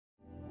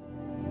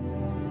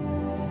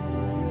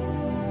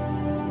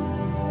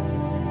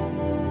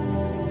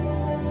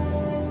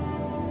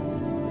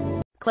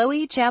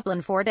Chloe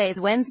Chaplin 4 days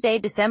Wednesday,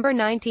 December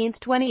 19,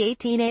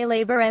 2018. A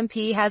Labour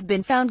MP has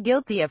been found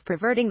guilty of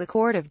perverting the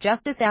court of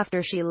justice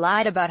after she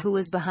lied about who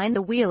was behind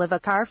the wheel of a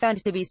car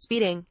found to be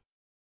speeding.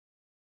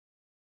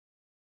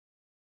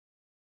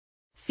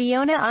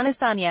 Fiona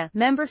Onasanya,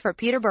 member for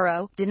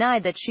Peterborough,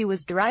 denied that she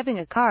was driving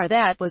a car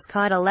that was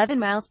caught 11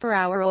 miles per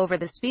hour over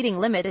the speeding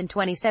limit in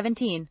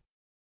 2017.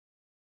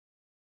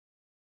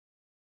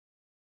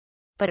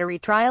 But a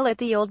retrial at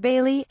the Old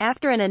Bailey,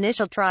 after an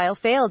initial trial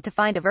failed to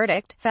find a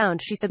verdict,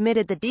 found she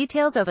submitted the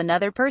details of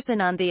another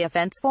person on the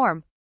offence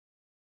form.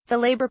 The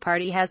Labour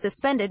Party has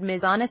suspended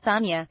Ms.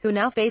 Onasanya, who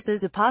now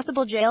faces a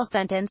possible jail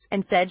sentence,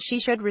 and said she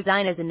should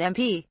resign as an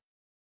MP.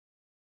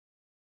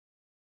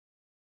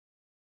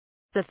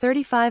 The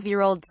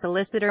 35-year-old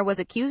solicitor was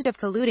accused of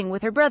colluding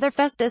with her brother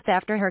Festus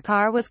after her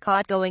car was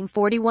caught going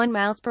 41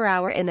 miles per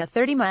hour in a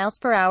 30 miles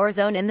per hour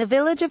zone in the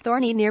village of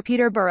Thorney near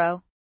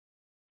Peterborough.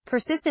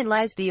 Persistent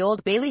lies. The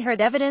Old Bailey heard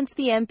evidence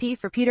the MP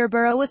for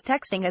Peterborough was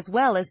texting as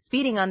well as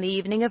speeding on the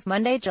evening of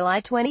Monday,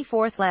 July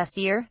 24 last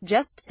year,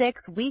 just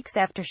 6 weeks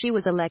after she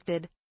was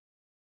elected.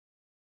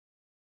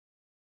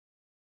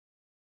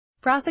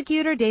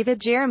 Prosecutor David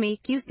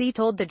Jeremy, QC,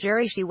 told the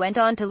jury she went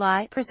on to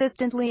lie,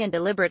 persistently and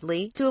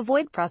deliberately, to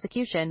avoid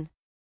prosecution.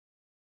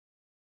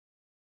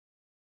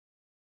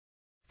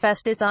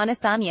 Festus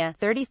Onasanya,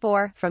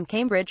 34, from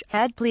Cambridge,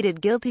 had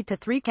pleaded guilty to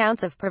 3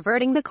 counts of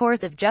perverting the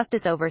course of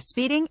justice over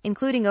speeding,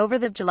 including over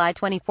the July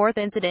 24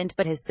 incident,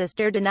 but his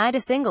sister denied a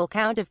single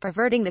count of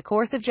perverting the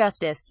course of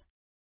justice.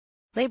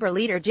 Labour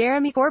leader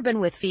Jeremy Corbyn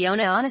with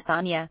Fiona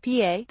Onasanya,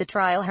 PA. The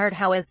trial heard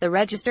how, as the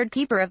registered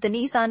keeper of the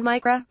Nissan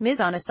Micra, Ms.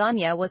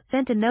 Onasanya was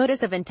sent a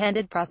notice of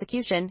intended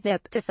prosecution,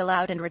 NIP, to fill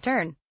out and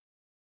return.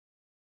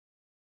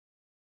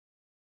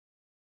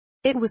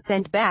 It was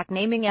sent back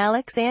naming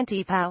Alex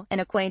Antipou, an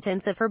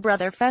acquaintance of her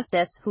brother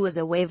Festus, who was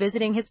away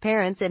visiting his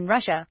parents in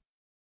Russia.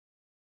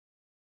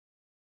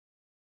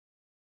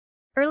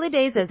 Early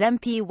days as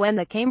MP. When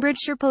the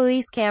Cambridgeshire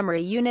Police Camera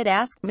Unit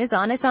asked Ms.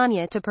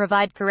 Onasanya to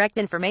provide correct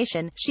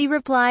information, she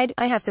replied,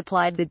 "I have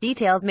supplied the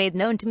details made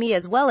known to me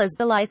as well as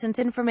the license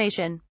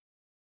information.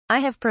 I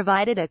have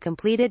provided a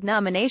completed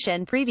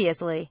nomination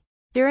previously."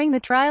 During the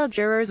trial,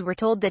 jurors were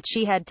told that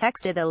she had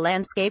texted a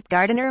landscape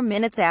gardener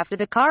minutes after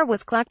the car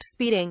was clocked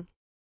speeding.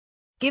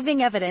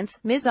 Giving evidence,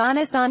 Ms.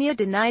 Onasanya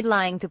denied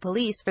lying to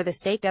police for the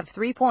sake of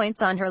 3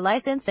 points on her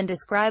license and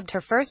described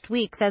her first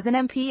weeks as an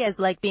MP as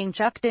like being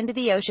chucked into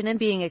the ocean and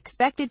being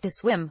expected to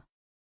swim.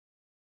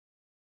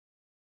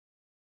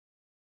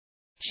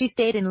 She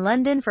stayed in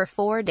London for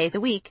 4 days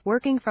a week,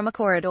 working from a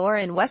corridor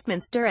in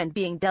Westminster and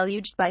being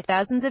deluged by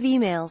thousands of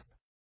emails.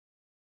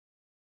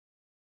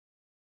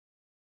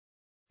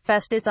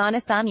 Festus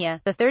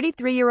Onasanya, the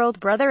 33-year-old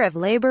brother of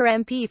Labour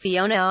MP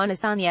Fiona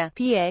Onasanya,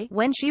 PA,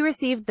 when she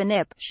received the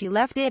NIP, she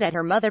left it at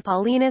her mother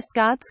Paulina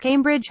Scott's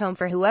Cambridge home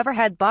for whoever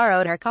had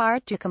borrowed her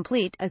car to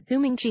complete,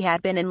 assuming she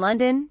had been in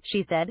London,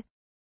 she said.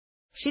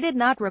 She did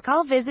not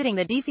recall visiting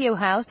the DFO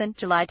house on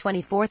July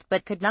 24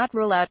 but could not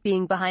rule out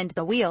being behind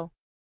the wheel.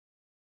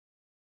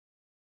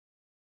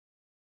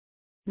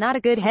 Not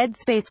a good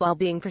headspace while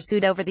being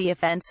pursued over the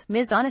offence,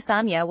 Ms.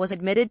 Onasanya was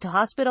admitted to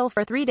hospital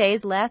for 3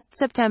 days last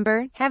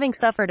September, having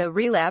suffered a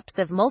relapse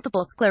of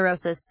multiple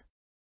sclerosis.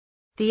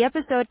 The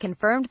episode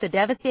confirmed the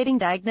devastating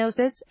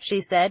diagnosis.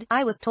 She said,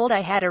 "I was told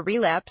I had a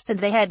relapse and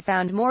they had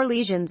found more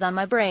lesions on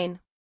my brain.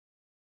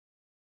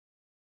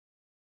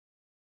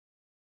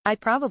 I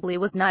probably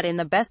was not in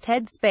the best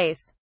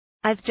headspace.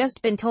 I've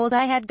just been told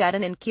I had got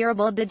an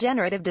incurable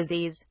degenerative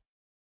disease.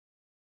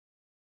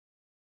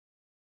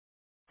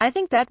 I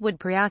think that would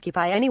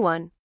preoccupy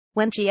anyone."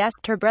 When she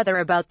asked her brother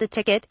about the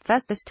ticket,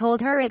 Festus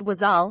told her it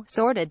was all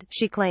sorted,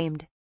 she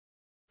claimed.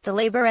 The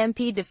Labour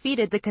MP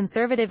defeated the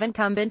Conservative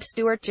incumbent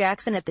Stuart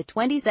Jackson at the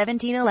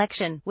 2017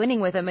 election,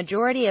 winning with a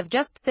majority of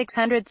just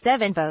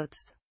 607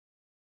 votes.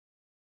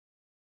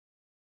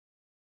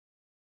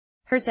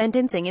 Her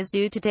sentencing is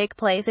due to take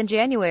place in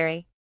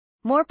January.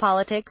 More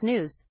politics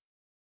news.